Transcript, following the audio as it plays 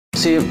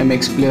से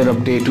MX player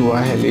update हुआ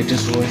है,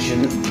 लेटेस्ट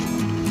वर्जन।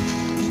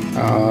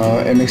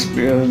 MX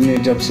प्लेयर ने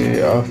जब से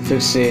फिर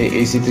से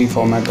AC3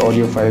 format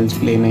audio files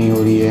play नहीं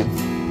हो रही है,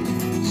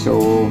 so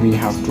we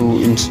have to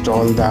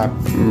install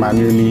that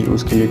manually.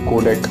 उसके लिए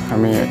कोडेक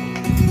हमें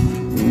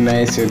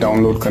नए से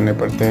डाउनलोड करने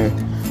पड़ते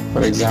हैं।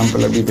 फॉर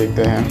एग्जांपल अभी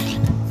देखते हैं,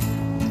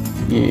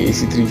 ये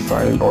AC3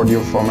 फाइल ऑडियो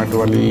फॉर्मेट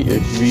वाली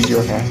एक वीडियो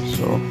है।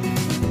 So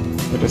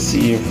let us see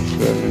if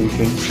there is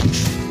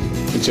anything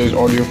which is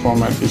audio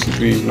format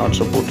AC3 is not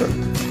supported।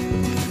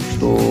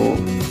 तो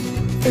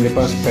मेरे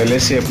पास पहले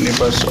से अपने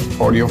पास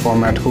ऑडियो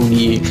फॉर्मेट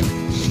होगी एक।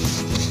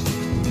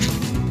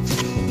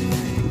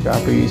 जहाँ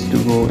पे is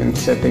to go in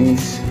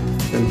settings,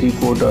 then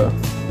decoder,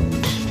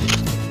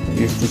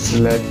 is to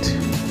select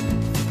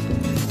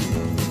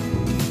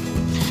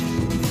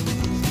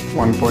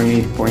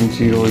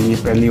 1.8.0। ये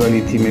पहली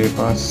वाली थी मेरे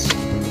पास।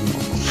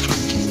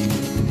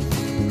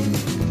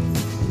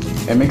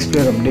 MX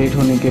प्लेयर अपडेट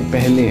होने के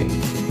पहले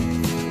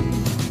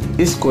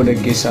इस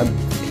कोडेक के साथ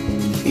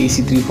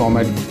AC3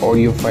 फॉर्मेट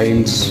ऑडियो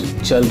फाइल्स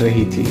चल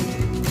रही थी,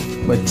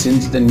 but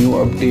since the new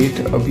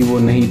update अभी वो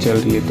नहीं चल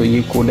रही है। तो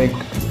ये कोडेक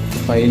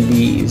फाइल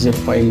भी, ज़िप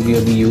फाइल भी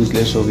अभी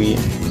यूजलेस हो गई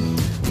है।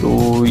 तो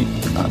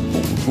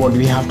what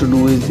we have to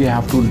do is we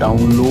have to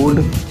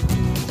download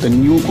the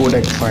new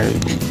codec file.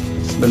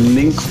 The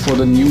link for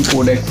the new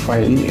codec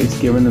file is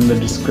given in the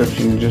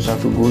description. You just have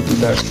to go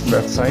to that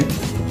website.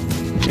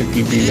 It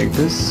will be like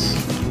this.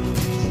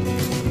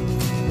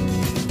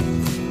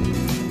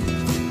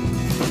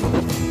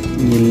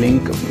 ये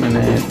link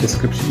मैंने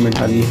description में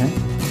डाली है।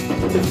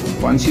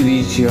 Once you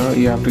reach here,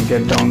 you have to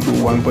get down to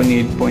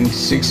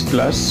 1.8.6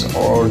 plus,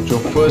 और जो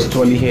first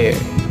वाली है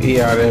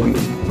ARM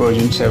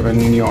version 7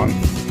 Neon,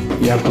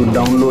 you have to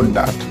download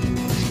that.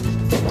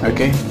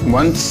 Okay,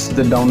 once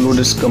the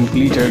download is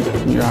completed,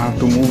 you have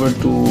to move it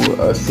to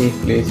a safe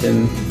place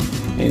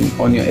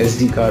on your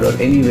SD card or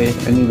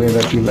anywhere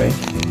that you like.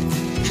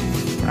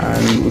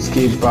 And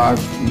उसके बाद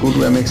go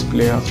to MX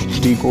player,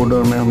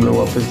 decoder में हम लोग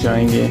वापस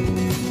जाएंगे।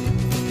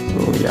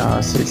 तो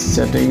यहाँ से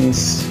settings,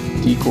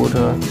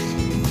 decoder,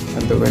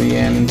 at the very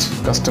end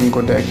custom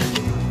codec,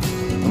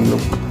 हम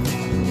लोग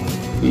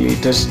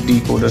लेटेस्ट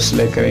decoder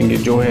सेलेक्ट करेंगे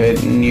जो है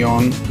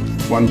Neon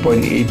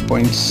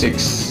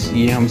 1.8.6।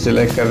 ये हम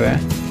सेलेक्ट कर रहे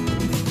हैं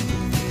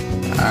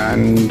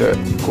एंड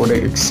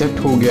कोडेक एक्सेप्ट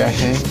हो गया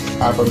है।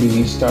 आप अभी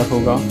रीस्टार्ट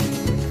होगा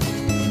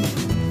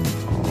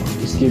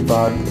और इसके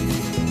बाद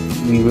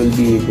we will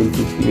be able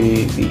to play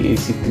the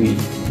AC3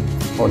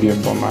 audio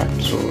format।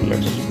 So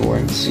let us go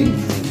and see।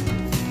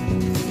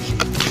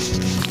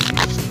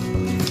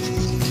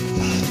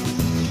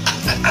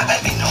 I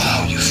know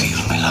how you feel,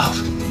 my love.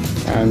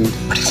 And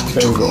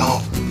there you go.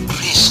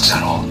 Risks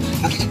and all.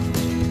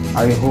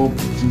 I hope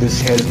this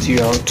helps you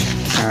out,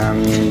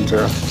 and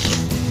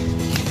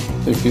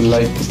if you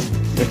like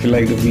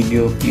the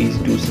video, please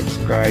do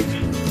subscribe,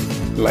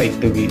 like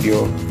the video,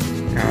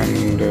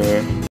 and